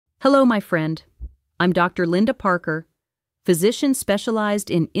Hello, my friend. I'm Dr. Linda Parker, physician specialized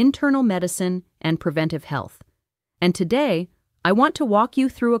in internal medicine and preventive health. And today, I want to walk you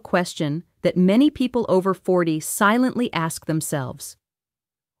through a question that many people over 40 silently ask themselves.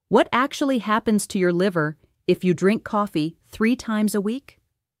 What actually happens to your liver if you drink coffee 3 times a week?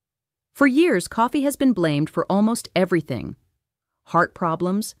 For years, coffee has been blamed for almost everything: heart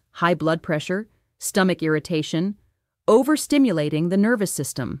problems, high blood pressure, stomach irritation, overstimulating the nervous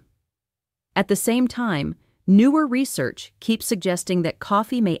system. At the same time, newer research keeps suggesting that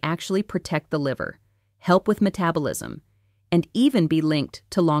coffee may actually protect the liver, help with metabolism, and even be linked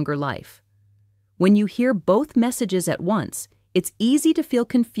to longer life. When you hear both messages at once, it's easy to feel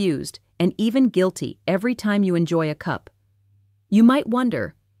confused and even guilty every time you enjoy a cup. You might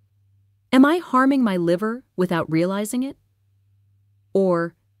wonder, am I harming my liver without realizing it?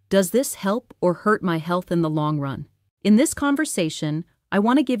 Or does this help or hurt my health in the long run? In this conversation, I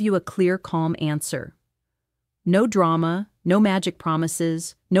want to give you a clear, calm answer. No drama, no magic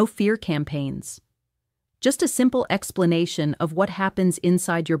promises, no fear campaigns. Just a simple explanation of what happens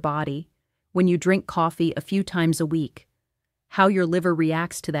inside your body when you drink coffee a few times a week, how your liver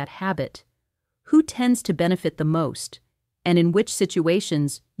reacts to that habit, who tends to benefit the most, and in which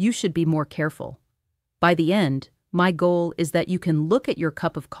situations you should be more careful. By the end, my goal is that you can look at your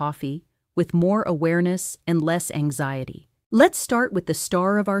cup of coffee with more awareness and less anxiety. Let's start with the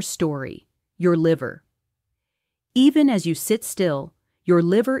star of our story, your liver. Even as you sit still, your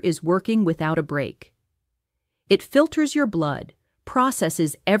liver is working without a break. It filters your blood,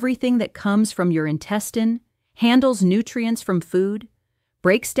 processes everything that comes from your intestine, handles nutrients from food,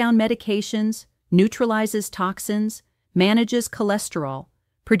 breaks down medications, neutralizes toxins, manages cholesterol,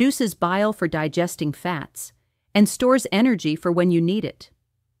 produces bile for digesting fats, and stores energy for when you need it.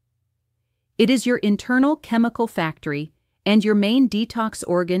 It is your internal chemical factory and your main detox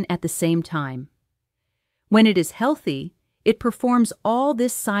organ at the same time. When it is healthy, it performs all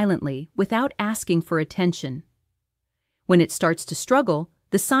this silently without asking for attention. When it starts to struggle,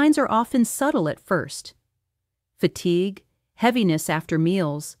 the signs are often subtle at first: fatigue, heaviness after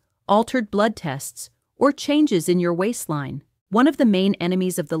meals, altered blood tests, or changes in your waistline. One of the main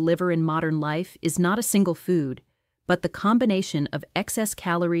enemies of the liver in modern life is not a single food, but the combination of excess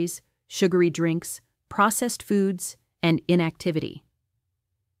calories, sugary drinks, processed foods, and inactivity.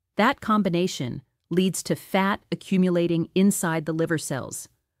 That combination leads to fat accumulating inside the liver cells.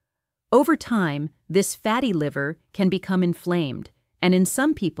 Over time, this fatty liver can become inflamed, and in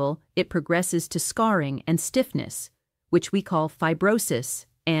some people, it progresses to scarring and stiffness, which we call fibrosis,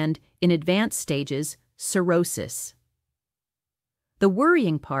 and, in advanced stages, cirrhosis. The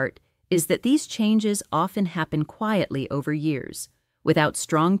worrying part is that these changes often happen quietly over years, without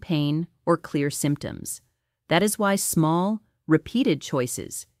strong pain or clear symptoms. That is why small, repeated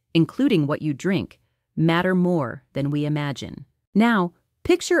choices, including what you drink, matter more than we imagine. Now,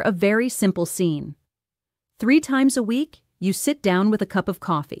 picture a very simple scene. 3 times a week, you sit down with a cup of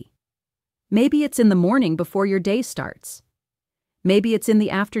coffee. Maybe it's in the morning before your day starts. Maybe it's in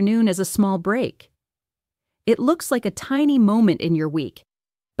the afternoon as a small break. It looks like a tiny moment in your week,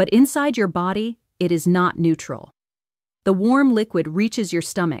 but inside your body, it is not neutral. The warm liquid reaches your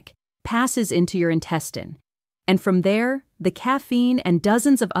stomach, passes into your intestine, and from there, the caffeine and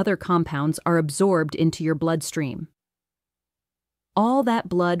dozens of other compounds are absorbed into your bloodstream. All that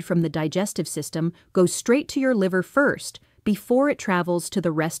blood from the digestive system goes straight to your liver first before it travels to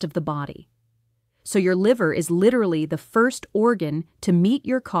the rest of the body. So your liver is literally the first organ to meet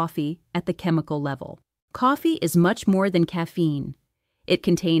your coffee at the chemical level. Coffee is much more than caffeine. It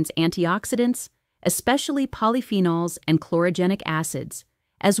contains antioxidants, especially polyphenols and chlorogenic acids,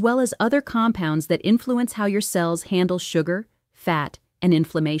 as well as other compounds that influence how your cells handle sugar, fat, and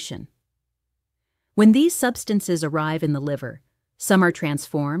inflammation. When these substances arrive in the liver, some are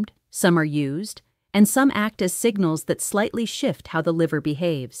transformed, some are used, and some act as signals that slightly shift how the liver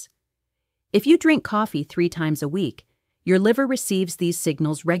behaves. If you drink coffee 3 times a week, your liver receives these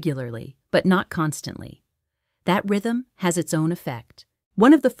signals regularly, but not constantly. That rhythm has its own effect.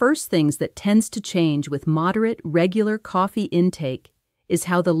 One of the first things that tends to change with moderate, regular coffee intake is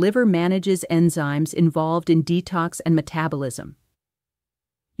how the liver manages enzymes involved in detox and metabolism.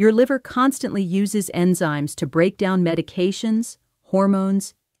 Your liver constantly uses enzymes to break down medications,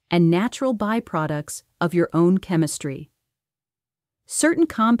 hormones, and natural byproducts of your own chemistry. Certain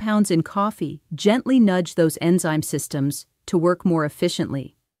compounds in coffee gently nudge those enzyme systems to work more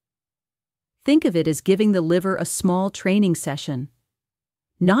efficiently. Think of it as giving the liver a small training session.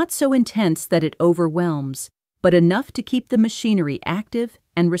 Not so intense that it overwhelms, but enough to keep the machinery active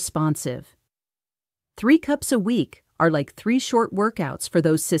and responsive. 3 cups a week are like 3 short workouts for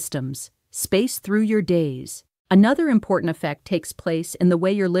those systems. Space through your days. Another important effect takes place in the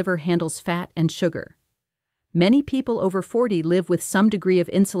way your liver handles fat and sugar. Many people over 40 live with some degree of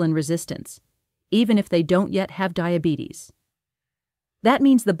insulin resistance, even if they don't yet have diabetes. That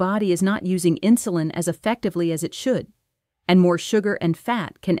means the body is not using insulin as effectively as it should, and more sugar and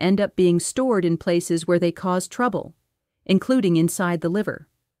fat can end up being stored in places where they cause trouble, including inside the liver.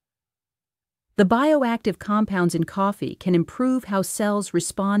 The bioactive compounds in coffee can improve how cells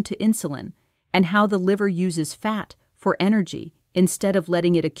respond to insulin and how the liver uses fat for energy instead of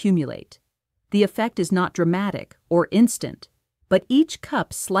letting it accumulate. The effect is not dramatic or instant, but each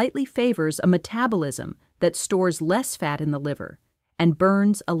cup slightly favors a metabolism that stores less fat in the liver and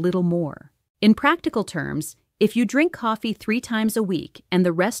burns a little more. In practical terms, if you drink coffee 3 times a week and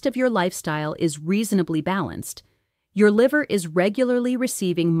the rest of your lifestyle is reasonably balanced, your liver is regularly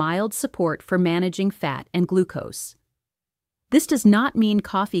receiving mild support for managing fat and glucose. This does not mean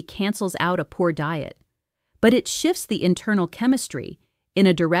coffee cancels out a poor diet, but it shifts the internal chemistry in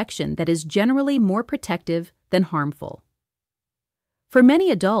a direction that is generally more protective than harmful. For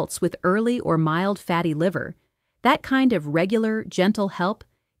many adults with early or mild fatty liver, that kind of regular, gentle help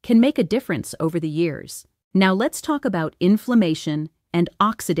can make a difference over the years. Now let's talk about inflammation and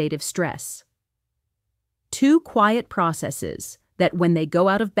oxidative stress. 2 quiet processes that, when they go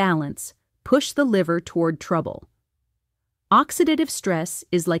out of balance, push the liver toward trouble. Oxidative stress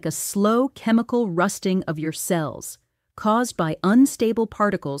is like a slow chemical rusting of your cells, caused by unstable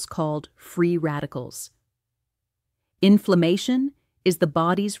particles called free radicals. Inflammation is the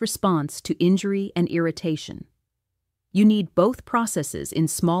body's response to injury and irritation. You need both processes in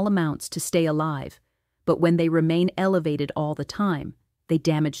small amounts to stay alive, but when they remain elevated all the time, they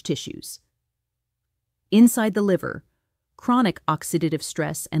damage tissues. Inside the liver, chronic oxidative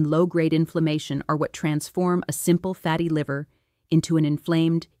stress and low-grade inflammation are what transform a simple fatty liver into an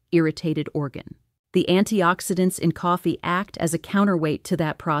inflamed, irritated organ. The antioxidants in coffee act as a counterweight to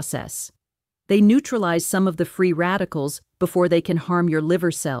that process. They neutralize some of the free radicals before they can harm your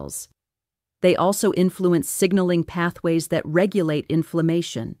liver cells. They also influence signaling pathways that regulate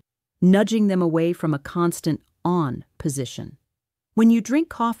inflammation, nudging them away from a constant on position. When you drink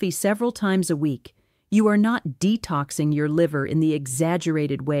coffee several times a week, you are not detoxing your liver in the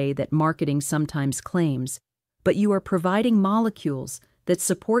exaggerated way that marketing sometimes claims, but you are providing molecules that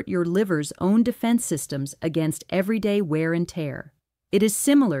support your liver's own defense systems against everyday wear and tear. It is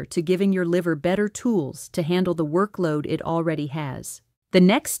similar to giving your liver better tools to handle the workload it already has. The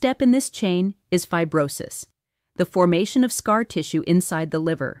next step in this chain is fibrosis, the formation of scar tissue inside the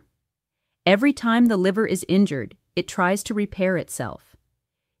liver. Every time the liver is injured, it tries to repair itself.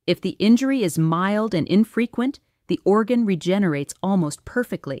 If the injury is mild and infrequent, the organ regenerates almost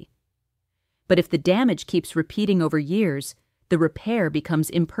perfectly. But if the damage keeps repeating over years, the repair becomes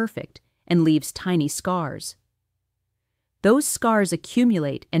imperfect and leaves tiny scars. Those scars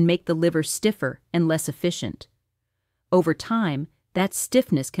accumulate and make the liver stiffer and less efficient. Over time, that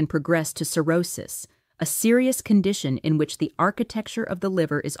stiffness can progress to cirrhosis, a serious condition in which the architecture of the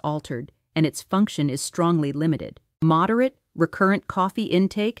liver is altered and its function is strongly limited. Moderate, recurrent coffee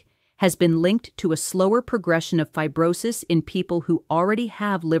intake has been linked to a slower progression of fibrosis in people who already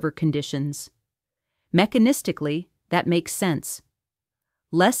have liver conditions. Mechanistically, that makes sense.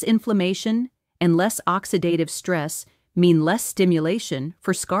 Less inflammation and less oxidative stress mean less stimulation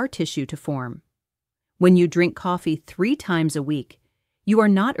for scar tissue to form. When you drink coffee 3 times a week, you are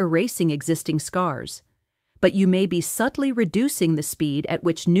not erasing existing scars, but you may be subtly reducing the speed at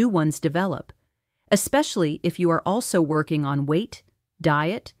which new ones develop, especially if you are also working on weight,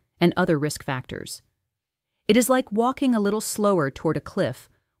 diet, and other risk factors. It is like walking a little slower toward a cliff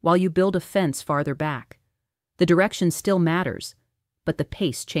while you build a fence farther back. The direction still matters, but the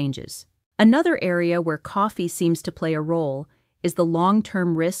pace changes. Another area where coffee seems to play a role is the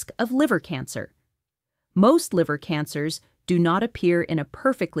long-term risk of liver cancer. Most liver cancers do not appear in a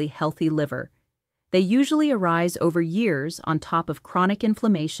perfectly healthy liver. They usually arise over years on top of chronic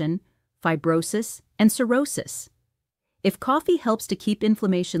inflammation, fibrosis, and cirrhosis. If coffee helps to keep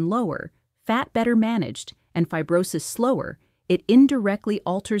inflammation lower, fat better managed, and fibrosis slower, it indirectly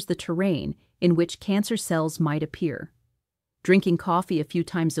alters the terrain in which cancer cells might appear. Drinking coffee a few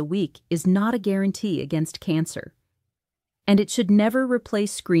times a week is not a guarantee against cancer, and it should never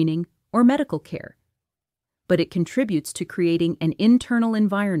replace screening or medical care. But it contributes to creating an internal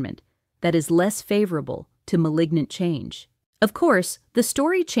environment that is less favorable to malignant change. Of course, the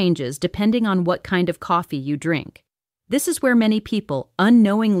story changes depending on what kind of coffee you drink. This is where many people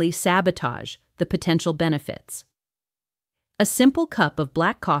unknowingly sabotage the potential benefits. A simple cup of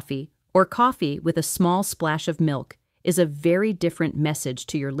black coffee or coffee with a small splash of milk is a very different message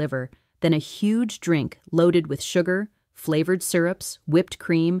to your liver than a huge drink loaded with sugar, flavored syrups, whipped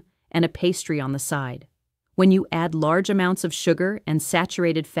cream, and a pastry on the side. When you add large amounts of sugar and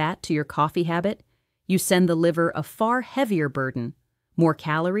saturated fat to your coffee habit, you send the liver a far heavier burden: more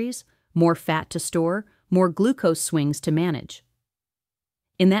calories, more fat to store, more glucose swings to manage.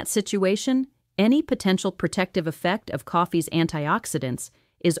 In that situation, any potential protective effect of coffee's antioxidants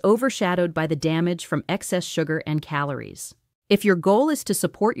is overshadowed by the damage from excess sugar and calories. If your goal is to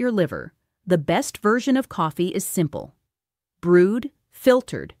support your liver, the best version of coffee is simple: brewed,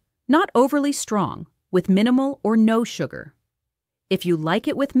 filtered, not overly strong, with minimal or no sugar. If you like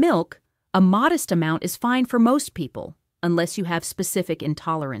it with milk, a modest amount is fine for most people, unless you have specific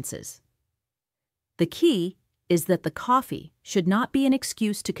intolerances. The key is that the coffee should not be an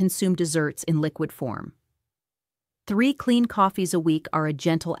excuse to consume desserts in liquid form. 3 clean coffees a week are a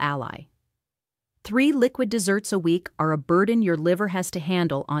gentle ally. 3 liquid desserts a week are a burden your liver has to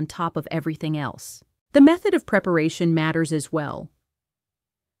handle on top of everything else. The method of preparation matters as well.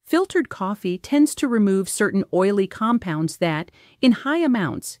 Filtered coffee tends to remove certain oily compounds that, in high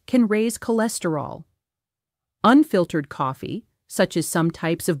amounts, can raise cholesterol. Unfiltered coffee, such as some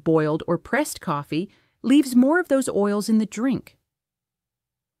types of boiled or pressed coffee, leaves more of those oils in the drink.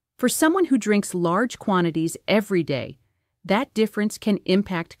 For someone who drinks large quantities every day, that difference can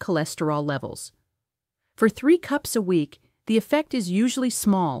impact cholesterol levels. For 3 cups a week, the effect is usually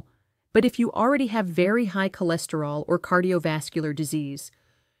small, but if you already have very high cholesterol or cardiovascular disease,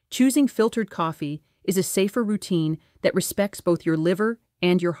 choosing filtered coffee is a safer routine that respects both your liver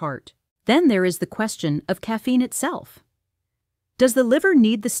and your heart. Then there is the question of caffeine itself. Does the liver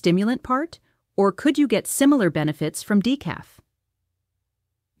need the stimulant part, or could you get similar benefits from decaf?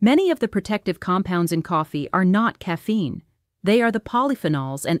 Many of the protective compounds in coffee are not caffeine. They are the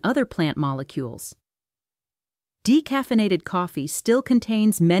polyphenols and other plant molecules. Decaffeinated coffee still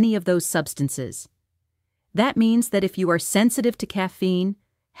contains many of those substances. That means that if you are sensitive to caffeine,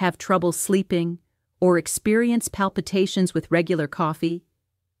 have trouble sleeping, or experience palpitations with regular coffee,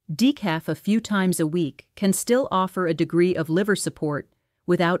 decaf a few times a week can still offer a degree of liver support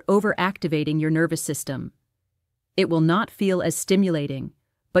without overactivating your nervous system. It will not feel as stimulating,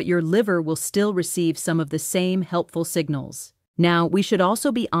 but your liver will still receive some of the same helpful signals. Now, we should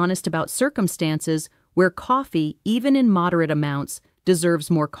also be honest about circumstances where coffee, even in moderate amounts,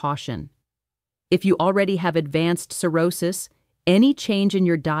 deserves more caution. If you already have advanced cirrhosis, any change in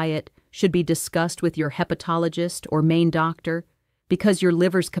your diet should be discussed with your hepatologist or main doctor, because your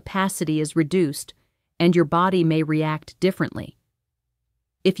liver's capacity is reduced and your body may react differently.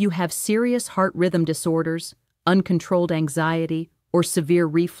 If you have serious heart rhythm disorders, uncontrolled anxiety, or severe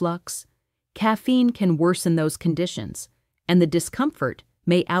reflux, caffeine can worsen those conditions, and the discomfort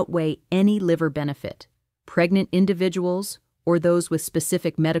may outweigh any liver benefit. Pregnant individuals, or those with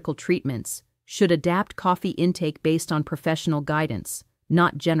specific medical treatments, should adapt coffee intake based on professional guidance,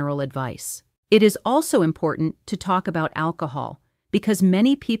 not general advice. It is also important to talk about alcohol, because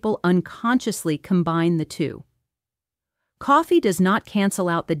many people unconsciously combine the two. Coffee does not cancel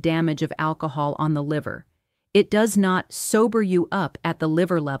out the damage of alcohol on the liver. It does not sober you up at the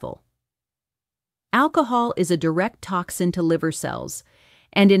liver level. Alcohol is a direct toxin to liver cells,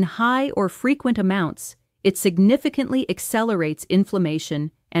 and in high or frequent amounts, it significantly accelerates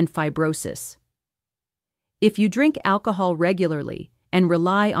inflammation and fibrosis. If you drink alcohol regularly and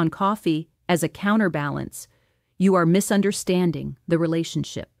rely on coffee as a counterbalance, you are misunderstanding the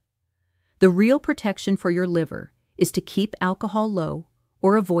relationship. The real protection for your liver is to keep alcohol low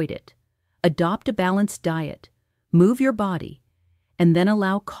or avoid it, adopt a balanced diet, move your body, and then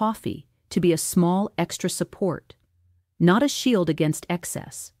allow coffee to be a small extra support, not a shield against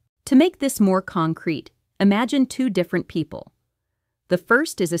excess. To make this more concrete, imagine 2 different people. The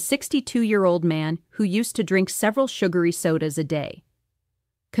first is a 62-year-old man who used to drink several sugary sodas a day.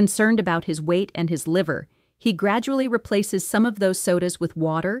 Concerned about his weight and his liver, he gradually replaces some of those sodas with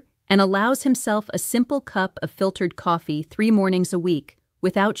water and allows himself a simple cup of filtered coffee 3 mornings a week,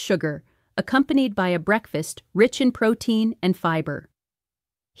 without sugar, accompanied by a breakfast rich in protein and fiber.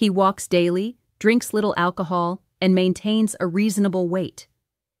 He walks daily, drinks little alcohol, and maintains a reasonable weight.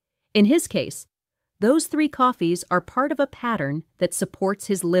 In his case, those 3 coffees are part of a pattern that supports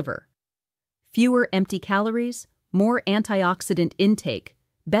his liver. Fewer empty calories, more antioxidant intake,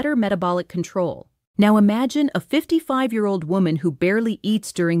 better metabolic control. Now imagine a 55-year-old woman who barely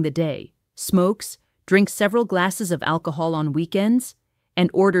eats during the day, smokes, drinks several glasses of alcohol on weekends, and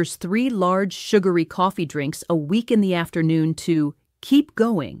orders 3 large sugary coffee drinks a week in the afternoon to keep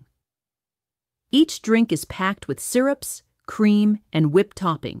going. Each drink is packed with syrups, cream, and whipped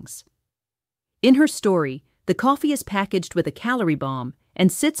toppings. In her story, the coffee is packaged with a calorie bomb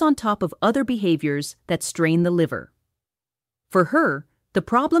and sits on top of other behaviors that strain the liver. For her, the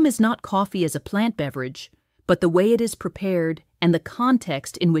problem is not coffee as a plant beverage, but the way it is prepared and the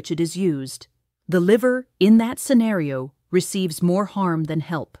context in which it is used. The liver, in that scenario, receives more harm than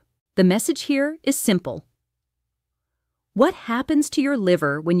help. The message here is simple. What happens to your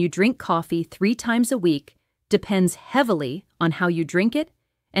liver when you drink coffee 3 times a week depends heavily on how you drink it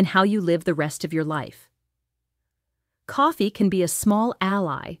and how you live the rest of your life. Coffee can be a small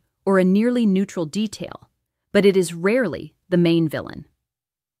ally or a nearly neutral detail, but it is rarely the main villain.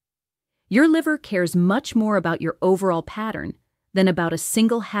 Your liver cares much more about your overall pattern than about a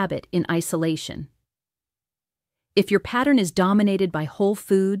single habit in isolation. If your pattern is dominated by whole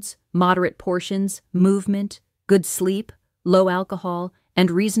foods, moderate portions, movement, good sleep, low alcohol,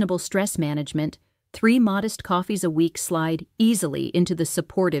 and reasonable stress management, 3 modest coffees a week slide easily into the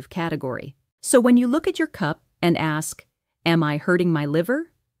supportive category. So when you look at your cup and ask, "Am I hurting my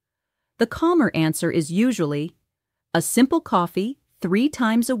liver?" the calmer answer is usually, a simple coffee 3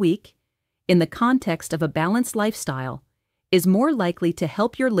 times a week, in the context of a balanced lifestyle, is more likely to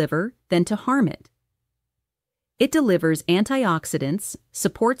help your liver than to harm it. It delivers antioxidants,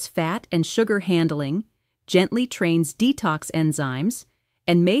 supports fat and sugar handling, gently trains detox enzymes,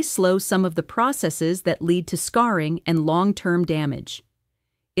 and may slow some of the processes that lead to scarring and long-term damage.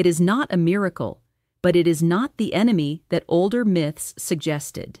 It is not a miracle, but it is not the enemy that older myths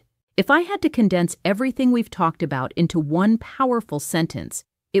suggested. If I had to condense everything we've talked about into one powerful sentence,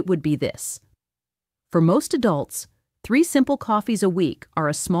 it would be this. For most adults, 3 simple coffees a week are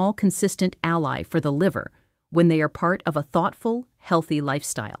a small, consistent ally for the liver when they are part of a thoughtful, healthy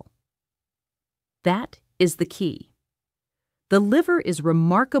lifestyle. That is the key. The liver is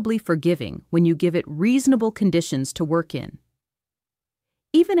remarkably forgiving when you give it reasonable conditions to work in.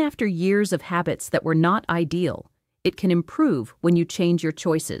 Even after years of habits that were not ideal, it can improve when you change your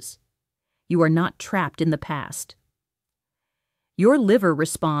choices. You are not trapped in the past. Your liver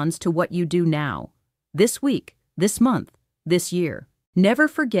responds to what you do now, this week, this month, this year. Never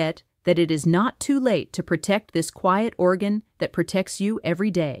forget that it is not too late to protect this quiet organ that protects you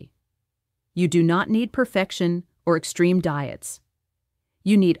every day. You do not need perfection or extreme diets.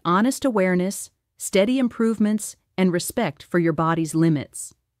 You need honest awareness, steady improvements, and respect for your body's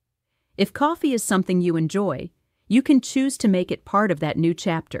limits. If coffee is something you enjoy, you can choose to make it part of that new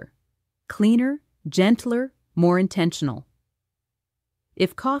chapter. Cleaner, gentler, more intentional.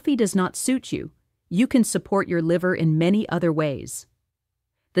 If coffee does not suit you, you can support your liver in many other ways.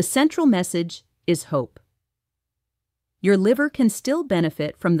 The central message is hope. Your liver can still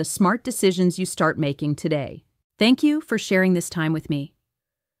benefit from the smart decisions you start making today. Thank you for sharing this time with me.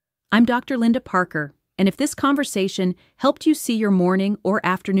 I'm Dr. Linda Parker, and if this conversation helped you see your morning or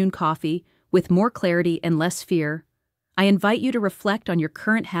afternoon coffee with more clarity and less fear, I invite you to reflect on your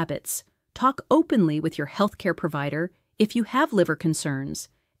current habits, talk openly with your healthcare provider if you have liver concerns,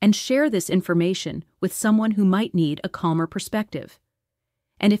 and share this information with someone who might need a calmer perspective.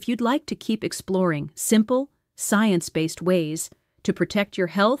 And if you'd like to keep exploring simple, science-based ways to protect your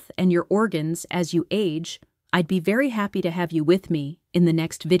health and your organs as you age, I'd be very happy to have you with me in the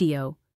next video.